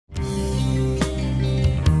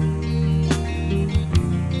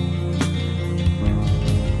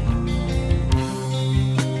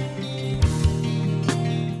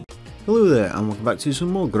Hello there and welcome back to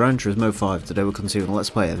some more Gran Turismo 5. Today we're continuing Let's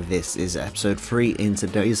Play. This is episode 3. In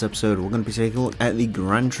today's episode we're going to be taking a look at the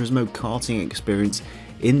Gran Turismo karting experience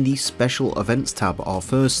in the special events tab, our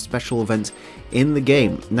first special event in the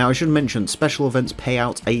game. Now I should mention special events pay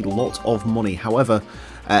out a lot of money, however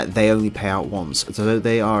they only pay out once, so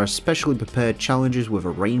they are specially prepared challenges with a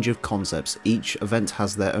range of concepts. Each event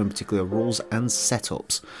has their own particular rules and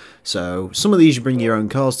setups. So some of these you bring your own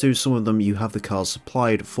cars to, some of them you have the cars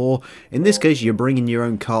supplied for. In this case you're bringing your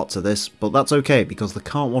own kart to this, but that's okay because the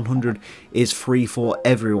Kart 100 is free for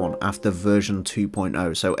everyone after version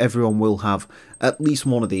 2.0, so everyone will have at least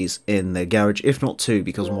one of these in their garage, if not two,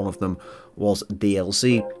 because one of them was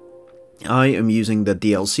DLC. I am using the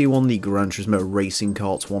DLC one, the Gran Turismo Racing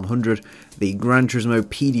Kart 100. The Gran Turismo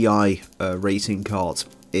PDI Racing Kart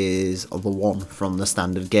is the one from the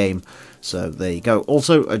standard game. So there you go.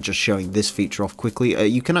 Also, just showing this feature off quickly,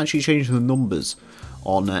 you can actually change the numbers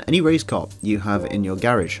on any race car you have in your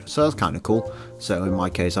garage. So that's kind of cool. So in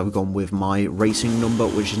my case, I've gone with my racing number,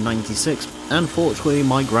 which is 96. And fortunately,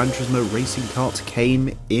 my Gran Turismo Racing Kart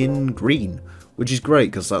came in green, which is great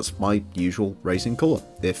because that's my usual racing colour,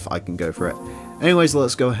 if I can go for it. Anyways,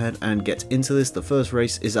 let's go ahead and get into this. The first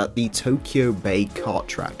race is at the Tokyo Bay Kart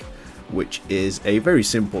track, which is a very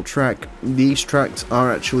simple track. These tracks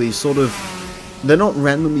are actually they're not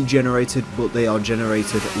randomly generated, but they are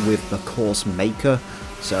generated with the course maker.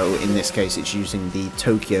 So in this case, it's using the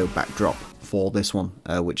Tokyo backdrop for this one,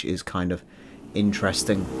 which is kind of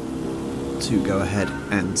interesting to go ahead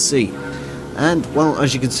and see. And, well,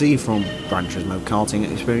 as you can see from Gran Turismo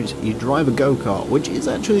karting experience, you drive a go-kart, which is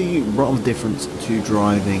actually rather different to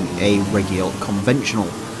driving a regular, conventional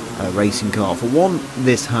racing car. For one,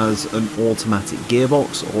 this has an automatic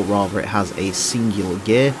gearbox, or rather it has a singular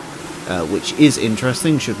gear, which is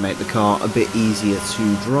interesting, should make the car a bit easier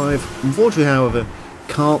to drive. Unfortunately, however,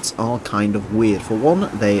 karts are kind of weird. For one,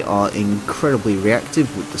 they are incredibly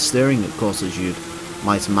reactive with the steering, of course, as you'd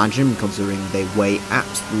might imagine, considering they weigh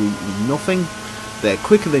absolutely nothing. They're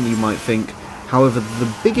quicker than you might think. However,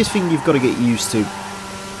 the biggest thing you've got to get used to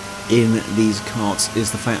in these karts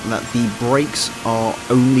is the fact that the brakes are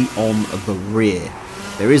only on the rear.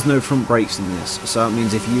 There is no front brakes in this, so that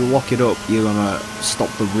means if you lock it up, you're going to stop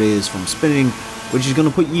the rears from spinning, which is going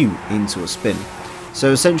to put you into a spin.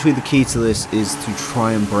 So essentially the key to this is to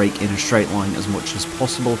try and brake in a straight line as much as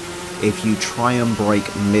possible. If you try and brake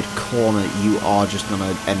mid-corner, you are just going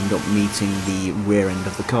to end up meeting the rear end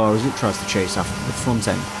of the car as it tries to chase after the front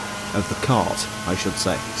end of the kart, I should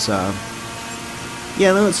say. So,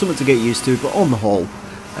 yeah, that's something to get used to, but on the whole,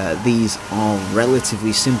 these are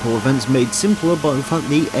relatively simple events, made simpler by the fact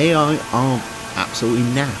the AI are absolutely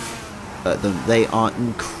naff. They are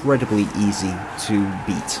incredibly easy to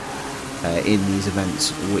beat in these events,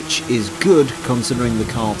 which is good considering the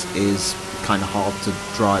kart is kind of hard to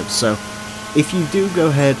drive. So if you do go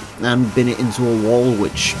ahead and bin it into a wall,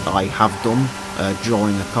 which I have done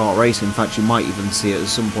during a kart race, in fact you might even see it at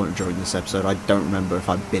some point during this episode, I don't remember if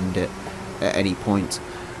I binned it at any point.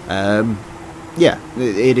 Yeah,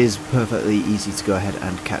 it is perfectly easy to go ahead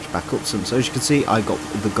and catch back up some. So as you can see, I got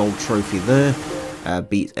the gold trophy there,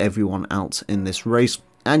 beat everyone out in this race.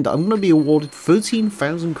 And I'm going to be awarded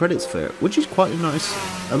 13,000 credits for it, which is quite a nice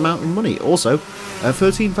amount of money. Also,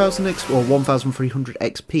 13,000 XP, or 1,300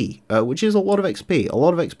 XP, which is a lot of XP. A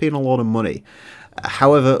lot of XP and a lot of money.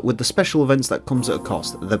 However, with the special events, that comes at a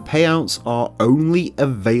cost. The payouts are only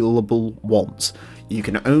available once. You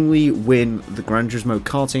can only win the Gran Turismo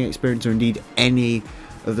karting experience, or indeed any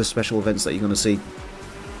of the special events that you're going to see.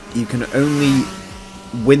 You can only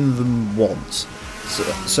win them once.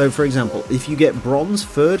 So for example, if you get bronze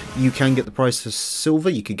third, you can get the prize for silver,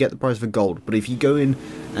 you could get the prize for gold, but if you go in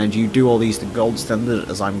and you do all these to gold standard,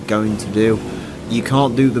 as I'm going to do, you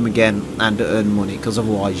can't do them again and earn money, because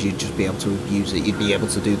otherwise you'd just be able to abuse it. You'd be able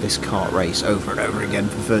to do this kart race over and over again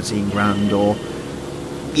for 13 grand, or,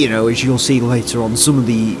 you know, as you'll see later on, some of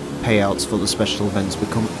the payouts for the special events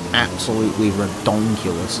become absolutely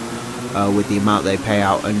redonkulous. With the amount they pay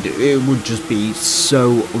out, and it would just be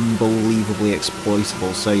so unbelievably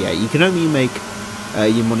exploitable. So yeah, you can only make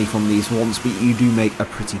your money from these once, but you do make a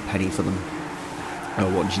pretty penny for them.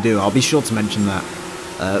 What did you do? I'll be sure to mention that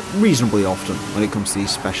reasonably often when it comes to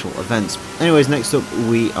these special events. Anyways, next up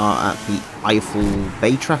we are at the Eiffel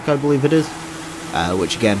Bay track, I believe it is,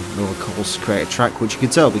 which again, another course creator track, which you can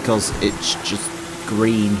tell because it's just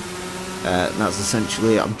green. That's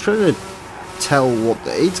essentially, I'm trying to tell what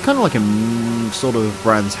it's kind of like a sort of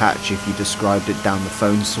Brands Hatch if you described it down the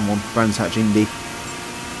phone to someone. Brands Hatch Indie.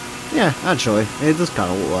 Yeah, actually, it does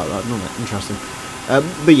kind of look like that, doesn't it? Interesting.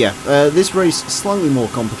 But yeah, this race is slightly more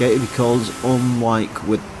complicated because unlike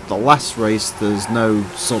with the last race, there's no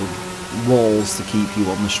sort of walls to keep you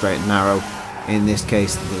on the straight and narrow. In this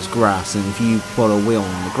case, there's grass, and if you put a wheel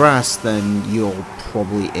on the grass, then you're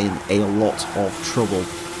probably in a lot of trouble.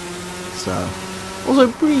 So,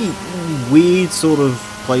 also pretty weird sort of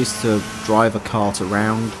place to drive a kart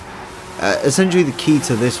around. Essentially, the key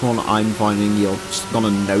to this one, I'm finding you're just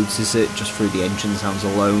gonna notice it just through the engine sounds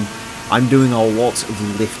alone. I'm doing a lot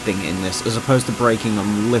of lifting in this, as opposed to braking.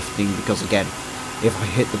 I'm lifting because, again, if I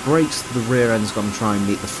hit the brakes, the rear end's gonna try and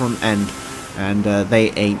meet the front end, and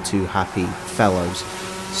they ain't too happy fellows.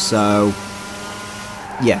 So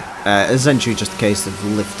yeah, essentially just a case of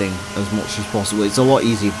lifting as much as possible. It's a lot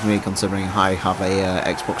easier for me considering I have a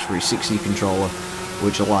Xbox 360 controller,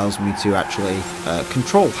 which allows me to actually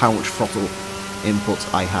control how much throttle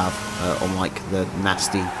input I have, unlike the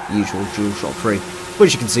nasty usual DualShock 3. But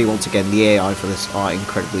as you can see, once again, the AI for this are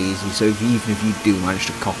incredibly easy, so even if you do manage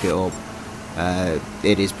to cock it up,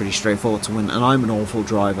 it is pretty straightforward to win. And I'm an awful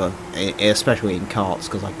driver, especially in karts,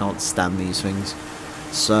 because I can't stand these things.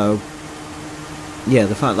 So yeah,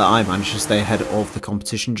 the fact that I managed to stay ahead of the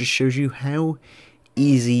competition just shows you how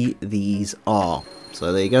easy these are.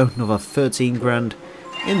 So there you go, another 13 grand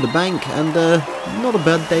in the bank, and not a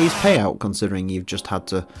bad day's payout considering you've just had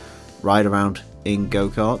to ride around in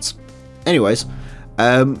go-karts. Anyways,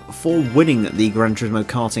 for winning the Gran Turismo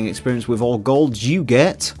karting experience with all golds, you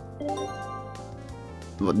get...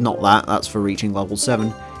 not that, that's for reaching level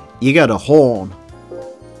 7. You get a horn.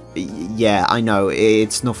 Yeah, I know,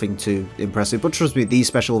 it's nothing too impressive, but trust me, these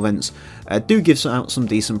special events do give out some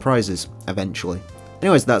decent prizes eventually.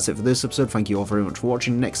 Anyways, that's it for this episode. Thank you all very much for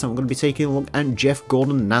watching. Next time I'm going to be taking a look at Jeff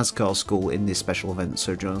Gordon NASCAR School in this special event,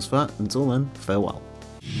 so join us for that. Until then, farewell.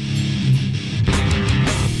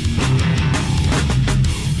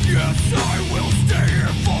 Yes, I will stay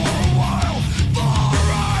here for a while, for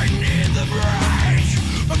I need the break.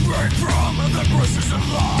 A break from the bruises of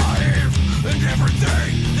life, and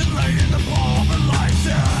everything that lay in the